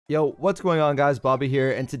Yo, what's going on, guys? Bobby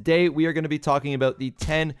here, and today we are going to be talking about the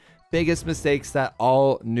 10 biggest mistakes that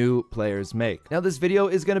all new players make. Now, this video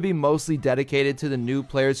is going to be mostly dedicated to the new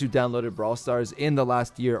players who downloaded Brawl Stars in the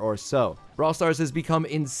last year or so. Brawl Stars has become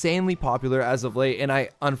insanely popular as of late, and I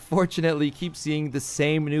unfortunately keep seeing the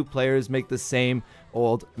same new players make the same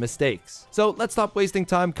old mistakes. So let's stop wasting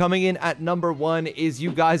time. Coming in at number 1 is you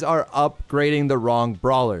guys are upgrading the wrong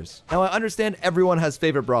brawlers. Now, I understand everyone has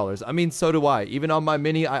favorite brawlers. I mean, so do I. Even on my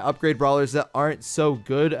mini, I upgrade brawlers that aren't so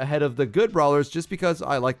good ahead of the good brawlers just because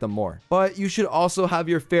I like them more. But you should also have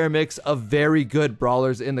your fair mix of very good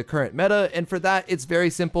brawlers in the current meta, and for that, it's very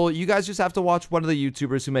simple. You guys just have to watch one of the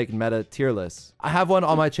YouTubers who make meta tier lists. I have one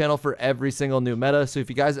on my channel for every single new meta, so if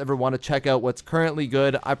you guys ever want to check out what's currently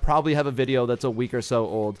good, I probably have a video that's a week or so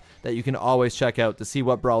old that you can always check out to see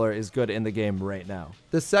what brawler is good in the game right now.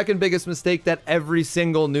 The second biggest mistake that every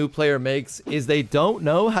single new player makes is they don't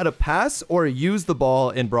know how to pass or use the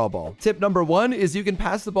ball in Brawl Ball. Tip number 1 is you can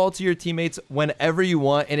pass the ball to your teammates whenever you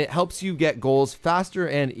want, and it helps you get goals faster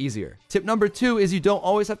and easier. Tip number 2 is you don't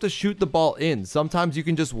always have to shoot the ball in. Sometimes you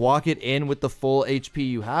can just walk it in with the full HP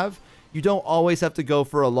you have. You don't always have to go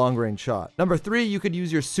for a long range shot. Number 3, you could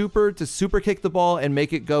use your super to super kick the ball and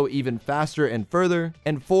make it go even faster and further.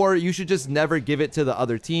 And 4, you should just never give it to the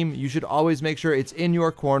other team. You should always make sure it's in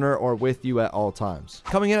your corner or with you at all times.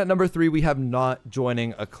 Coming in at number 3, we have not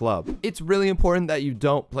joining a club. It's really important that you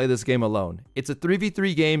don't play this game alone. It's a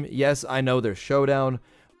 3v3 game. Yes, I know there's showdown,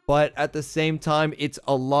 but at the same time, it's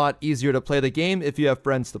a lot easier to play the game if you have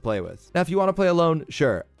friends to play with. Now, if you want to play alone,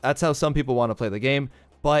 sure, that's how some people want to play the game.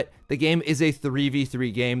 But the game is a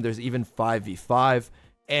 3v3 game. There's even 5v5,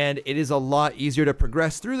 and it is a lot easier to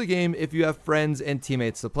progress through the game if you have friends and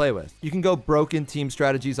teammates to play with. You can go broken team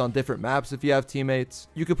strategies on different maps if you have teammates.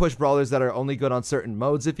 You can push brawlers that are only good on certain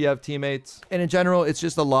modes if you have teammates. And in general, it's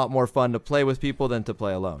just a lot more fun to play with people than to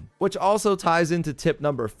play alone. Which also ties into tip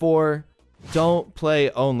number 4. Don't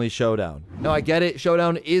play only Showdown. Now, I get it.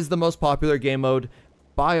 Showdown is the most popular game mode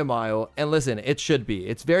by a mile, and listen, it should be.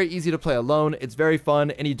 It's very easy to play alone, it's very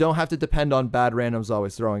fun, and you don't have to depend on bad randoms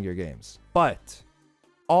always throwing your games. But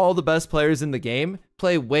all the best players in the game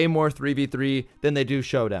play way more 3v3 than they do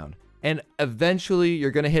Showdown, and eventually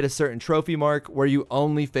you're going to hit a certain trophy mark where you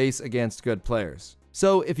only face against good players.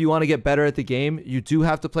 So if you want to get better at the game, you do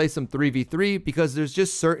have to play some 3v3 because there's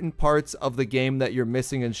just certain parts of the game that you're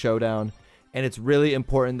missing in Showdown. And it's really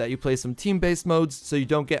important that you play some team-based modes so you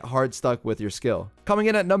don't get hard stuck with your skill. Coming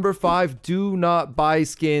in at number 5, do not buy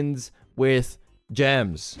skins with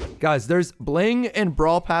gems. Guys, there's bling and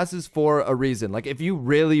brawl passes for a reason. Like, if you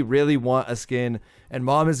really, really want a skin and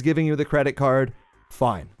mom is giving you the credit card,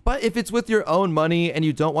 fine. But if it's with your own money and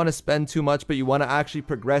you don't want to spend too much, but you want to actually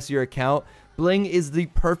progress your account, bling is the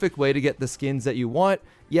perfect way to get the skins that you want.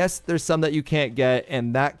 Yes, there's some that you can't get,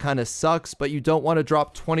 and that kind of sucks, but you don't want to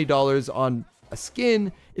drop $20 on a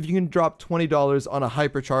skin if you can drop $20 on a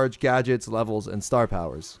hypercharge, gadgets, levels, and star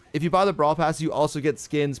powers. If you buy the Brawl Pass, you also get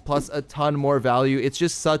skins plus a ton more value. It's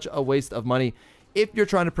just such a waste of money. If you're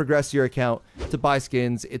trying to progress your account to buy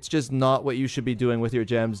skins, it's just not what you should be doing with your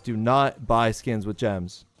gems. Do not buy skins with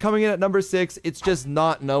gems. Coming in at number 6, it's just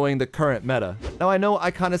not knowing the current meta. Now, I know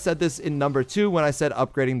I kind of said this in number 2 when I said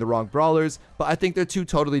upgrading the wrong brawlers, but I think they're two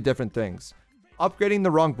totally different things. Upgrading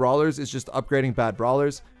the wrong brawlers is just upgrading bad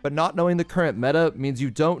brawlers, but not knowing the current meta means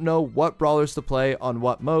you don't know what brawlers to play on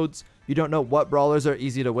what modes. You don't know what brawlers are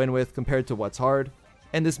easy to win with compared to what's hard.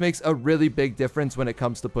 And this makes a really big difference when it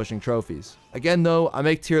comes to pushing trophies. Again, though, I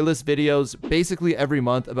make tier list videos basically every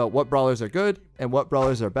month about what brawlers are good and what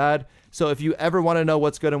brawlers are bad. So if you ever want to know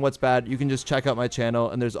what's good and what's bad, you can just check out my channel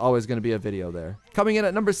and there's always going to be a video there. Coming in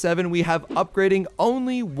at number 7, we have upgrading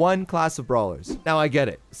only one class of brawlers. Now, I get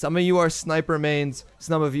it. Some of you are sniper mains,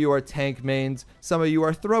 some of you are tank mains, some of you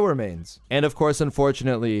are thrower mains. And of course,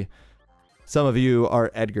 unfortunately, some of you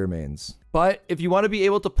are Edgar mains. But if you want to be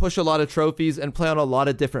able to push a lot of trophies and play on a lot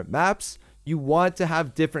of different maps, you want to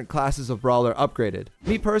have different classes of brawler upgraded.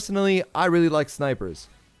 Me personally, I really like snipers.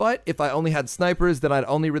 But if I only had snipers, then I'd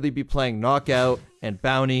only really be playing knockout and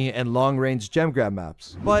bounty and long range gem grab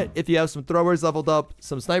maps. But if you have some throwers leveled up,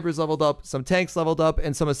 some snipers leveled up, some tanks leveled up,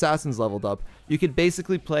 and some assassins leveled up, you can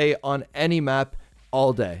basically play on any map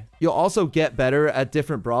all day. You'll also get better at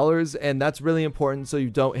different brawlers, and that's really important so you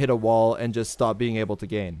don't hit a wall and just stop being able to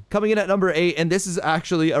gain. Coming in at number 8, and this is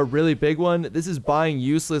actually a really big one, this is buying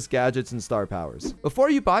useless gadgets and star powers. Before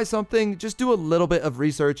you buy something, just do a little bit of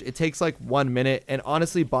research. It takes like 1 minute, and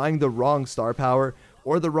honestly, buying the wrong star power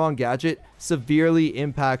or the wrong gadget severely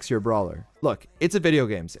impacts your brawler. Look, it's a video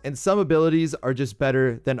games, and some abilities are just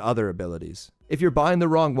better than other abilities. If you're buying the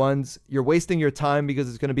wrong ones, you're wasting your time because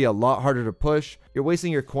it's going to be a lot harder to push. You're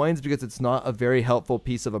wasting your coins because it's not a very helpful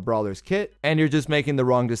piece of a brawler's kit, and you're just making the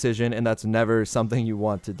wrong decision, and that's never something you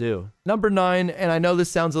want to do. Number 9, and I know this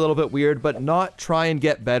sounds a little bit weird, but not try and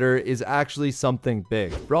get better is actually something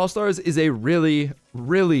big. Brawl Stars is a really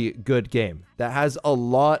good game that has a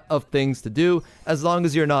lot of things to do, as long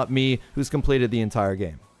as you're not me who's completed the entire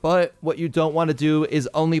game. But what you don't want to do is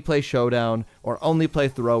only play Showdown, or only play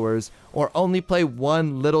Throwers, or only play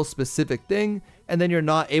one little specific thing, and then you're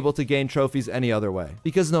not able to gain trophies any other way.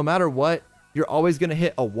 Because no matter what, you're always going to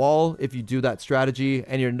hit a wall if you do that strategy,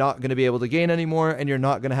 and you're not going to be able to gain anymore, and you're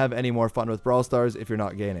not going to have any more fun with Brawl Stars if you're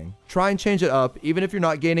not gaining. Try and change it up. Even if you're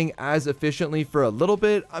not gaining as efficiently for a little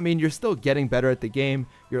bit, I mean, you're still getting better at the game,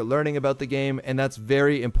 you're learning about the game, and that's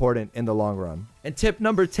very important in the long run. And tip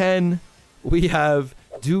number 10, we have: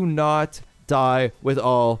 do not die with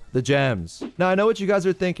all the gems. Now, I know what you guys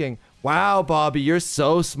are thinking. Wow, Bobby, you're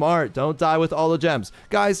so smart. Don't die with all the gems.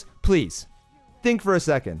 Guys, please, think for a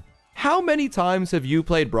second. How many times have you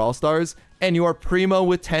played Brawl Stars and your Primo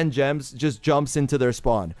with 10 gems just jumps into their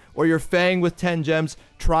spawn? Or your Fang with 10 gems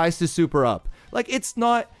tries to super up? Like, it's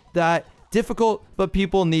not that difficult, but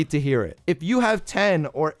people need to hear it. If you have 10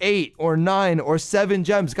 or 8 or 9 or 7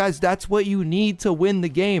 gems, guys, that's what you need to win the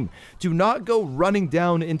game. Do not go running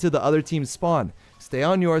down into the other team's spawn. Stay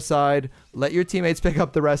on your side, let your teammates pick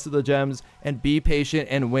up the rest of the gems, and be patient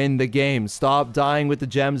and win the game. Stop dying with the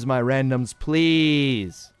gems, my randoms,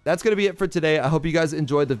 please. That's going to be it for today. I hope you guys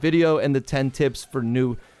enjoyed the video and the 10 tips for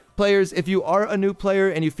new players. If you are a new player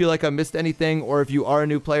and you feel like I missed anything, or if you are a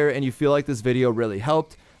new player and you feel like this video really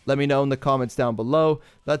helped, let me know in the comments down below.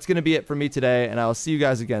 That's going to be it for me today, and I'll see you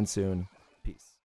guys again soon.